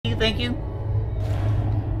thank you.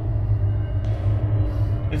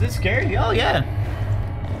 Is it scary? Oh, yeah.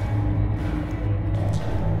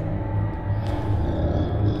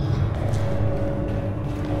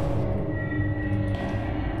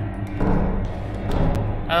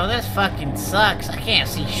 Oh, this fucking sucks. I can't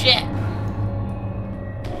see shit.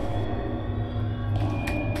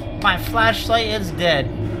 My flashlight is dead.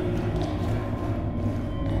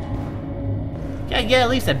 Can I get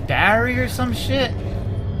at least a battery or some shit?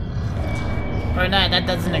 Or not, that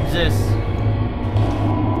doesn't exist.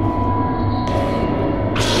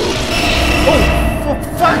 Oh,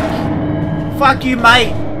 fuck! Fuck you,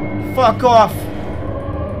 mate! Fuck off!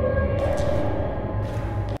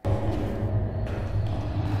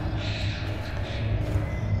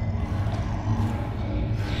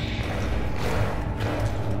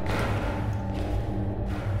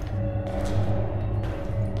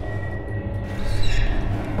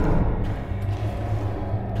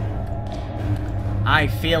 I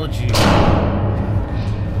failed you.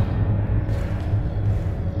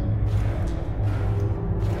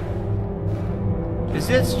 Is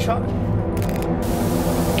this Chuck? Kata,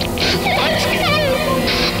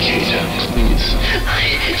 please. I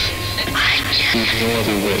can't. There's no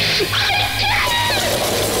other way.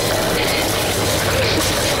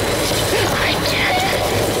 I can't.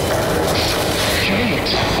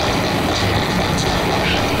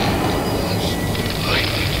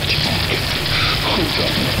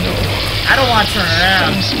 I don't want to turn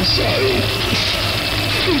around. I'm so sorry.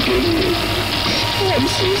 Forgive me. I'm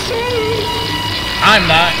so sorry. I'm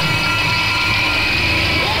not.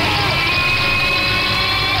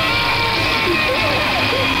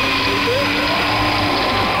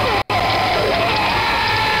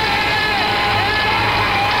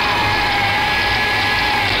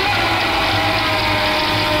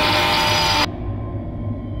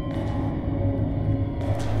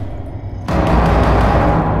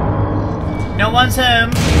 No one's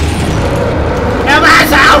home. No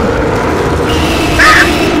one's home! Ah!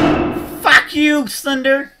 Fuck you,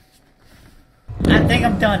 Slender. I think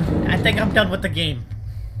I'm done. I think I'm done with the game.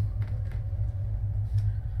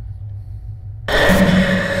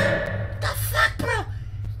 The fuck, bro?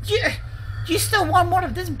 You still want more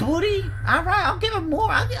of this booty? Alright, I'll give it more.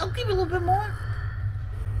 I'll give you a little bit more.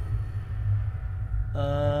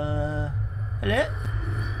 Hello?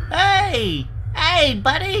 Hey! Hey,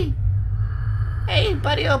 buddy! Hey,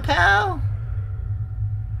 buddy, old pal.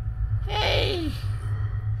 Hey.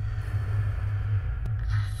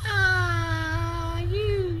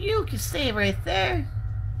 You can stay right there.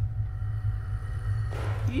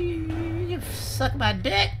 You suck my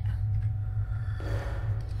dick.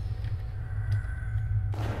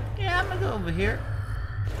 Yeah, I'm gonna go over here.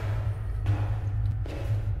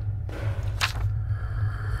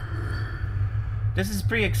 This is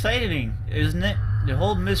pretty exciting, isn't it? The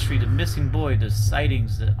whole mystery, the missing boy, the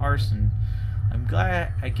sightings, the arson. I'm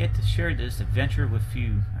glad I get to share this adventure with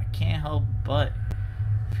you. I can't help but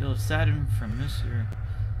feel saddened for Mr.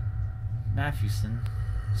 Matthewson.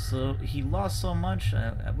 So he lost so much.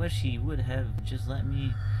 I wish he would have just let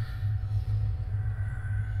me.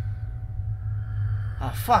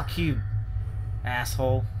 Oh, fuck you,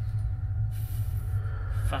 asshole.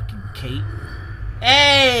 Fucking Kate.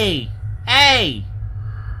 Hey! Hey!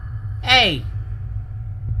 Hey!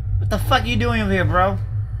 What the fuck are you doing over here, bro?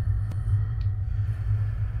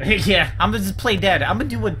 Yeah, I'm gonna just play dead. I'm gonna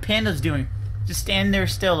do what Panda's doing. Just stand there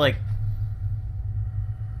still, like.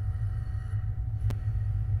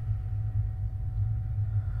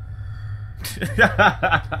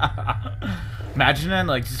 Imagine that,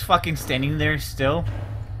 like, just fucking standing there still.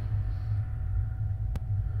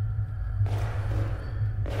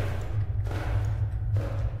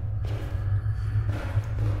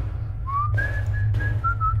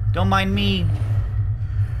 Don't mind me.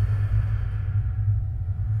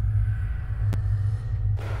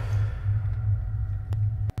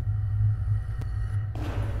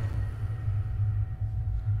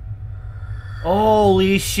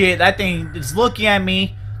 Holy shit, that thing is looking at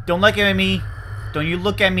me. Don't look at me. Don't you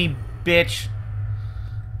look at me, bitch.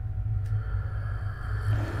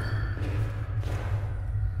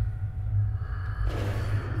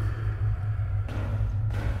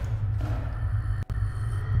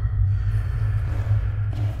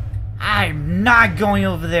 I'm not going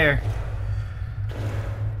over there.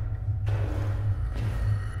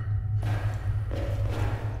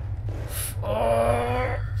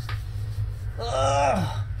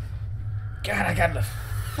 God, I got the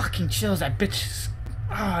fucking chills. That bitch.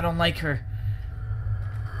 Oh, I don't like her.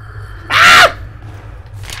 Ah!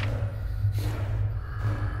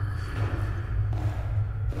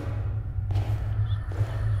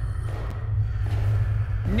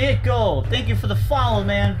 Nick Gold, thank you for the follow,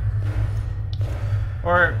 man.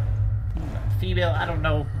 Or female, I don't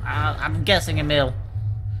know. I'm guessing a male.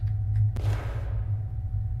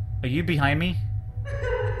 Are you behind me?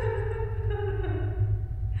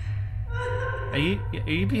 Are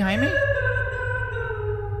you behind me?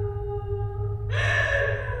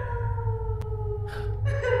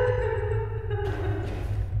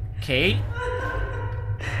 Kate?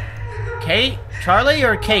 Kate? Charlie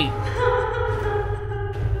or Kate?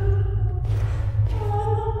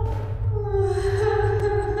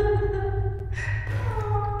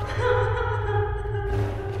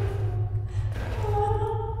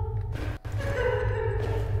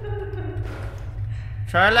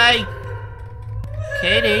 Charlie?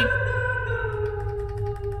 Katie?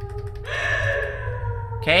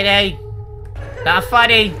 Katie? Not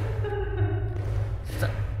funny!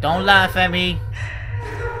 Don't laugh at me.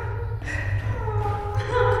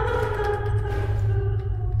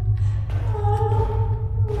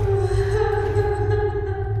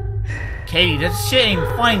 Katie, this shit ain't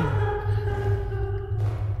funny.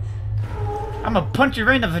 I'ma punch you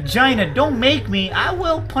right in the vagina. Don't make me. I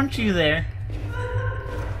will punch you there.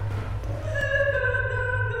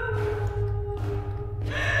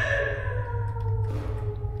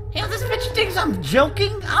 Hell, this bitch thinks I'm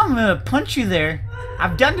joking. I'm gonna punch you there.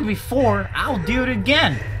 I've done it before. I'll do it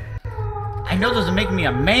again. I know this doesn't make me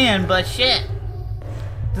a man, but shit.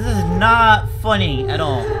 This is not funny at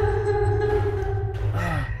all.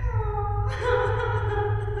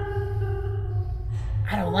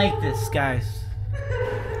 I don't like this, guys.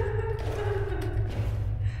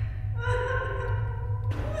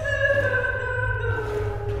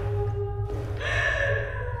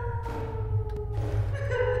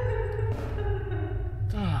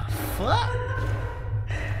 Fuck?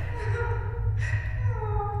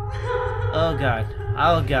 Oh god.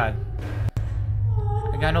 Oh god.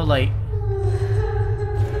 I got no light.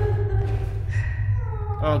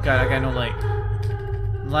 Oh god, I got no light.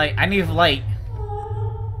 Light. I need light.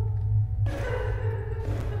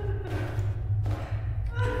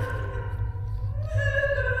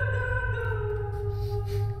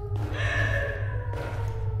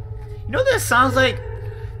 You know what this sounds like?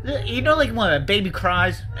 You know, like when a baby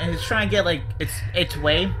cries and it's trying to get like its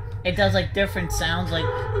way. It does like different sounds, like.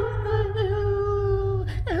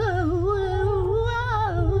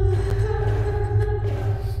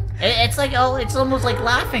 It's like, oh, it's almost like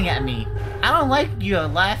laughing at me. I don't like you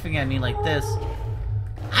laughing at me like this.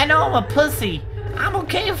 I know I'm a pussy. I'm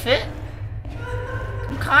okay with it.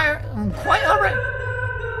 I'm quite alright.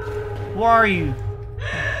 Where are you?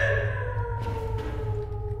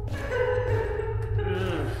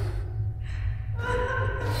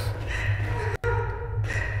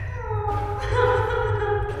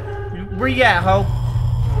 Where you at, ho?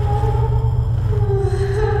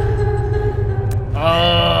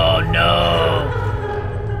 Oh no!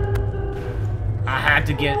 I had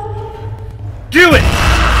to get. Do it!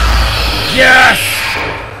 Yes!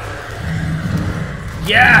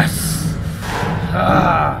 Yes!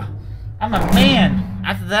 I'm a man.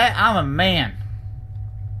 After that, I'm a man.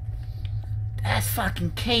 That's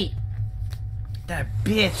fucking Kate. That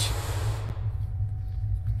bitch.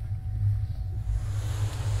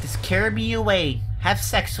 Just carry me away. Have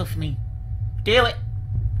sex with me. Do it.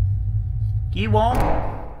 You won't?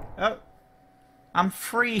 Oh. I'm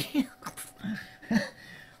free.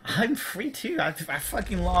 I'm free too. I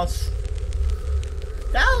fucking lost.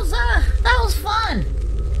 That was fun.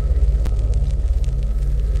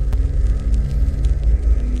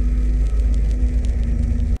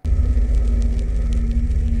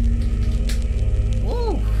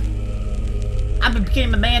 Woo. I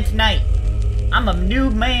became a man tonight. I'm a new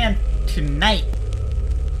man tonight.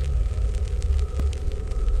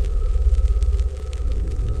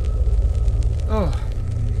 Oh.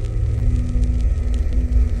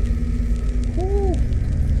 Ooh.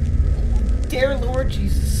 Dear Lord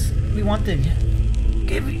Jesus, we want to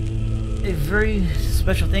give you a very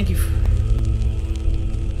special thank you.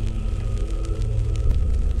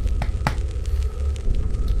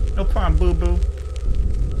 No problem, boo-boo.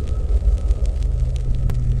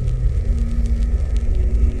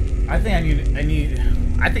 I think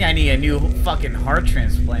I need a new fucking heart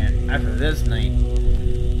transplant after this night.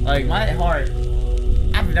 Like, my heart,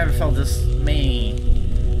 I've never felt this many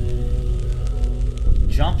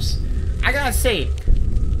jumps. I gotta say,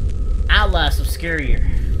 Outlast was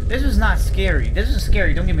scarier. This was not scary. This was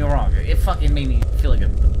scary, don't get me wrong. It fucking made me feel like a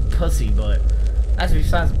pussy, but that's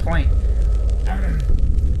besides the point.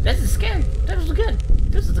 This is scary. This was good.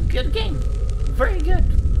 This is a good game. Very good.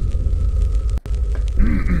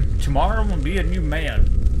 Tomorrow I'm gonna be a new man.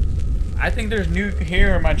 I think there's new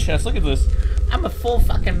hair on my chest. Look at this. I'm a full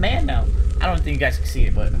fucking man now. I don't think you guys can see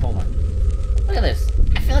it, but hold on. Look at this.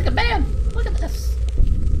 I feel like a man. Look at this.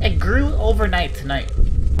 It grew overnight tonight.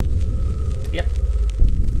 Yep.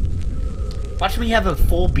 Watch me have a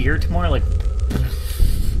full beard tomorrow,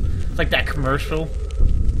 like that commercial.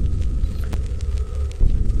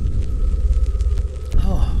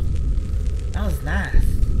 Oh, that was nice.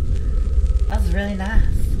 That was really nice.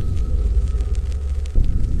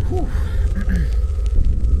 Whew.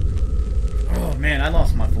 Oh man, I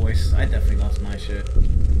lost my voice. I definitely lost my shit.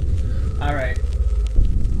 Alright.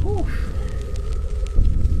 Whew.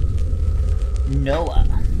 Noah.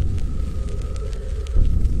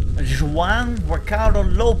 João Ricardo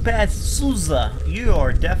Lopes Souza. You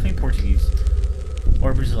are definitely Portuguese.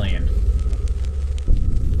 Or Brazilian.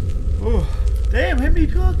 Oh, damn, how many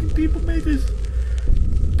fucking people made this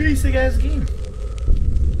basic ass game?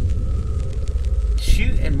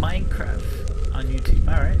 Shoot in Minecraft on YouTube.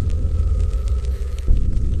 Alright.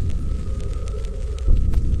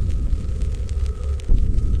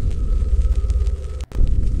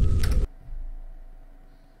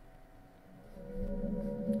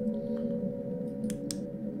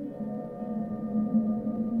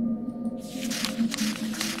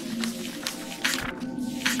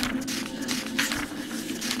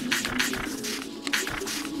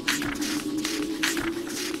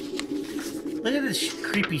 Look at this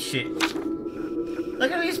creepy shit.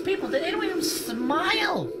 Look at these people. They don't even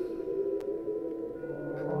smile.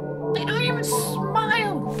 They don't even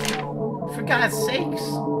smile. For God's sakes.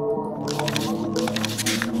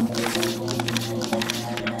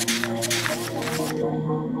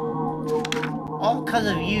 All because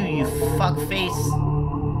of you, you fuck face.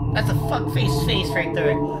 That's a fuck face right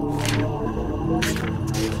there.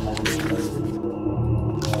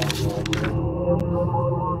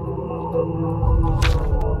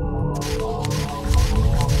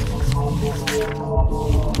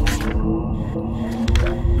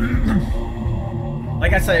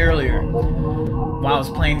 Like I said earlier, while I was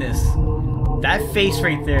playing this, that face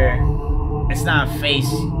right there, it's not a face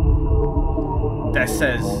that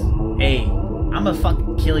says, hey, I'm gonna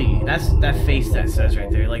fucking kill you. That's that face that says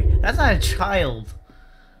right there. Like, that's not a child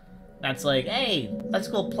that's like, hey, let's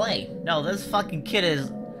go play. No, this fucking kid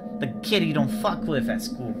is the kid you don't fuck with at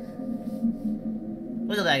school.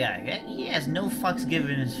 Look at that guy. He has no fucks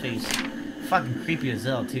given in his face. Fucking creepy as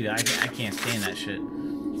hell, too. I can't stand that shit.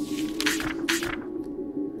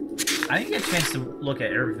 I didn't get a chance to look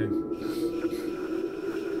at everything.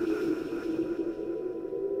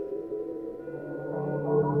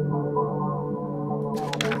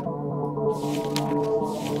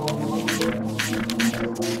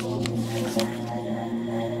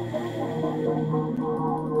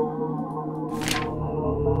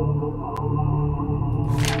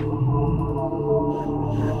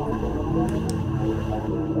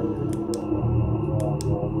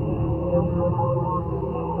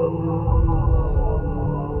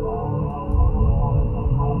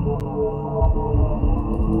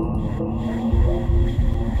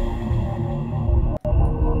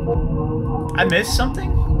 I missed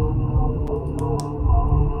something?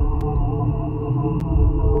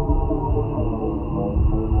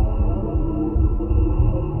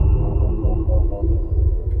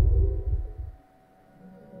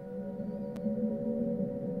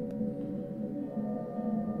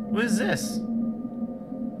 What is this?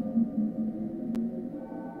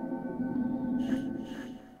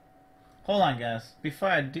 Hold on, guys. Before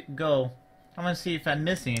I go, I'm gonna see if I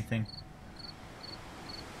missed anything.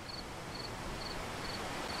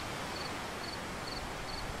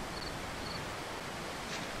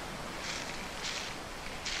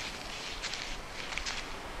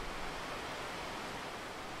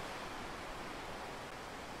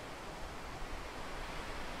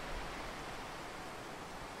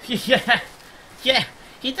 Yeah,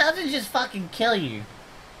 he doesn't just fucking kill you.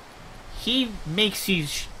 He makes you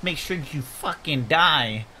make sure you fucking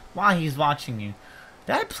die while he's watching you.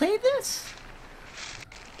 Did I play this?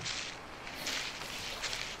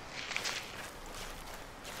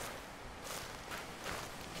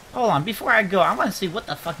 Hold on, before I go, I want to see what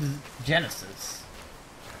the fuck is Genesis.